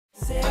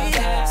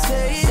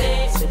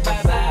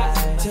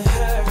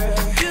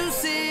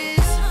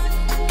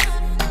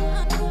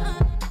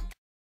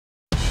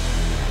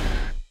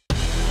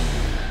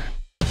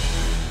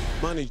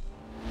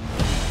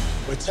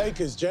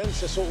takers,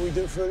 gents. That's what we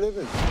do for a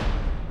living.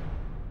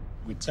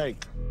 We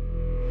take.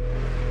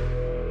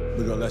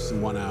 We got less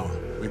than 1 hour.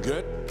 We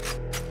good?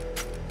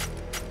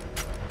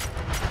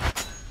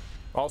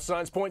 All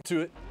signs point to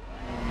it.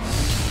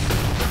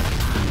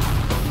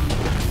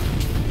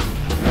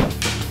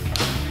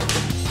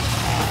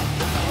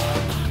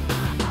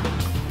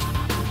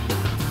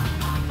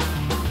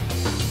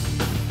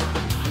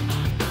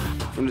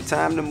 From the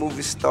time the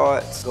movie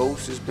starts,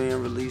 Ghost is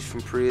being released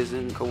from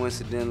prison,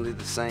 coincidentally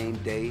the same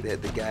day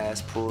that the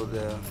guys pull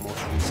their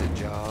most recent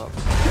job.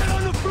 Get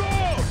on the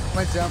floor!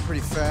 Went down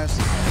pretty fast.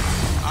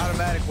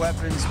 Automatic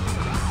weapons.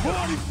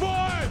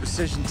 45!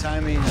 Precision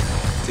timing.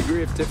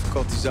 Degree of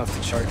difficulty's off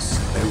the charts.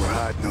 They were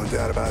hot, no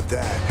doubt about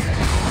that.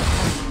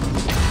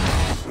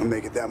 It'll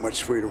make it that much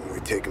sweeter when we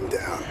take them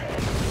down.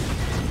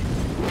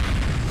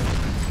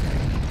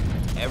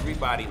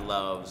 Everybody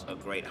loves a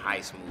great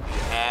heist movie. You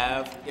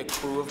have a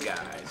crew of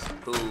guys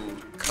who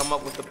come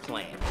up with a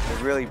plan.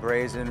 They're really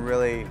brazen,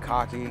 really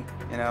cocky,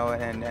 you know,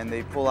 and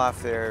they pull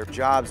off their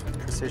jobs with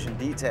precision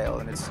detail,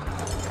 and it's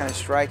kind of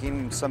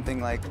striking, something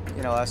like,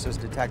 you know, us as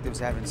detectives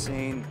haven't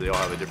seen. They all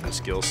have a different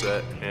skill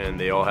set, and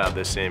they all have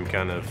the same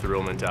kind of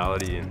thrill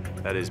mentality, and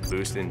that is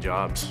boosting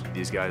jobs.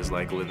 These guys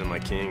like living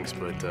like kings,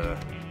 but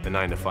the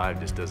 9-to-5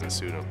 just doesn't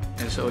suit them.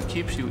 And so it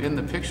keeps you in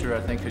the picture,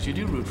 I think, because you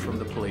do root from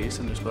the police,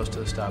 and they're supposed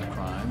to stop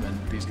crime,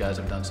 and these guys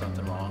have done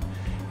something wrong.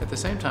 At the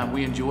same time,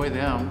 we enjoy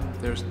them.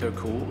 They're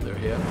cool, they're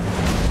hip.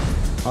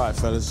 All right,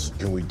 fellas,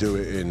 can we do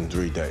it in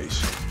 3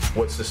 days?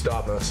 What's to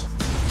stop us?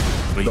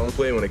 We don't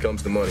play when it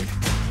comes to money.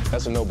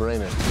 That's a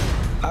no-brainer.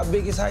 Our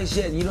biggest heist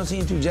yet, you don't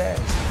seem too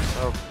jazzed.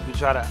 So we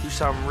try to do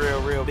something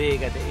real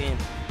big at the end,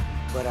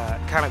 but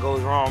kind of goes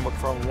wrong but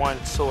from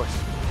one source.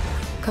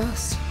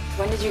 Ghost,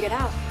 when did you get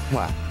out?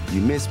 Why?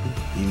 You miss me?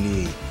 You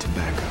need to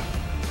back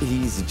up.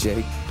 Easy,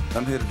 Jake.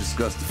 I'm here to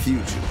discuss the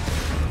future.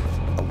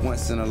 A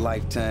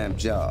once-in-a-lifetime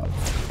job.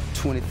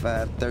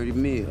 25, 30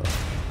 mil.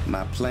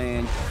 My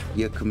plan,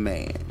 your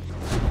command.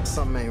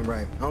 Something ain't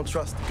right. I don't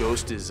trust him.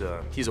 Ghost is,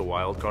 he's a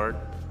wild card.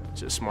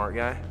 He's a smart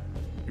guy.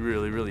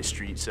 Really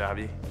street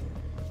savvy.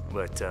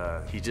 But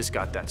he just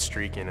got that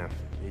streak in him.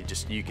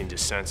 You can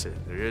just sense it.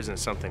 There isn't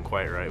something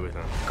quite right with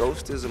him.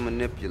 Ghost is a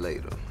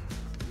manipulator,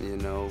 you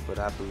know, but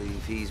I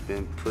believe he's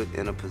been put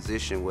in a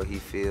position where he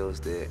feels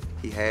that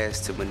he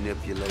has to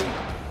manipulate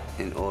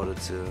in order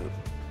to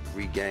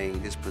regain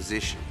his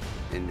position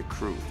in the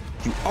crew.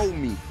 You owe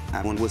me.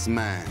 I want what's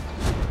mine.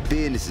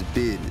 Business is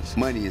business.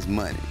 Money is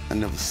money. I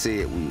never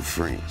said we were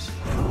friends.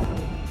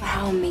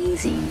 How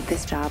amazing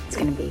this job is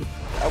going to be.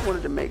 I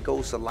wanted to make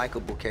Ghost a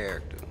likable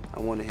character. I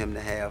wanted him to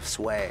have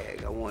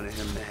swag. I wanted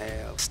him to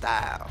have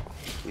style.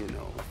 You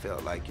know, I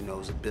felt like, you know, it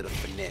was a bit of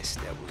finesse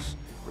that was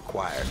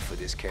required for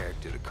this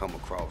character to come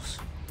across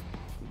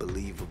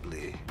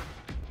believably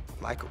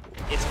likable.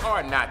 It's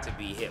hard not to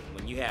be hip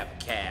when you have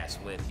a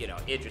cast with, you know,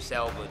 Idris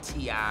Elba,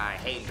 T.I.,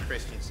 Hayden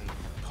Christensen,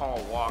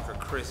 Paul Walker,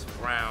 Chris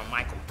Brown,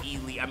 Michael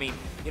Ealy. I mean,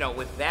 you know,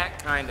 with that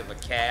kind of a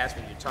cast,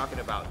 when you're talking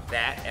about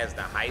that as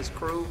the heist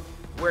crew,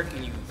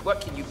 what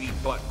can you be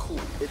but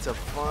cool? It's a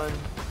fun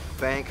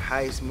bank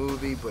heist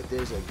movie, but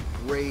there's a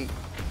great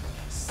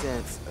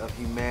sense of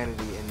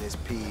humanity in this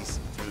piece.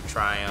 Through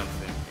triumph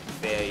and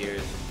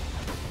failures,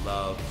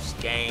 love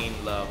gained,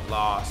 love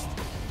lost,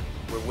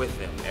 we're with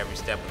them every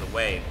step of the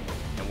way,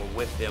 and we're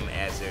with them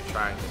as they're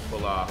trying to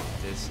pull off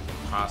this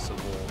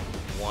impossible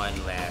one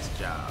last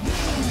job.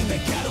 They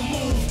gotta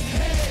move,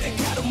 they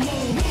gotta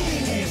move.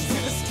 Hands to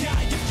the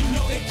sky if you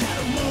know they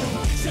gotta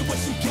move. Say what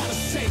you gotta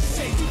say,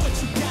 do what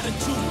you gotta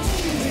do.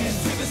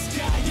 Hands to the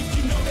sky if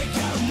you know they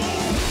gotta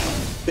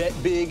move. Bet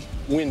big,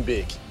 win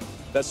big.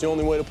 That's the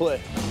only way to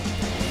play.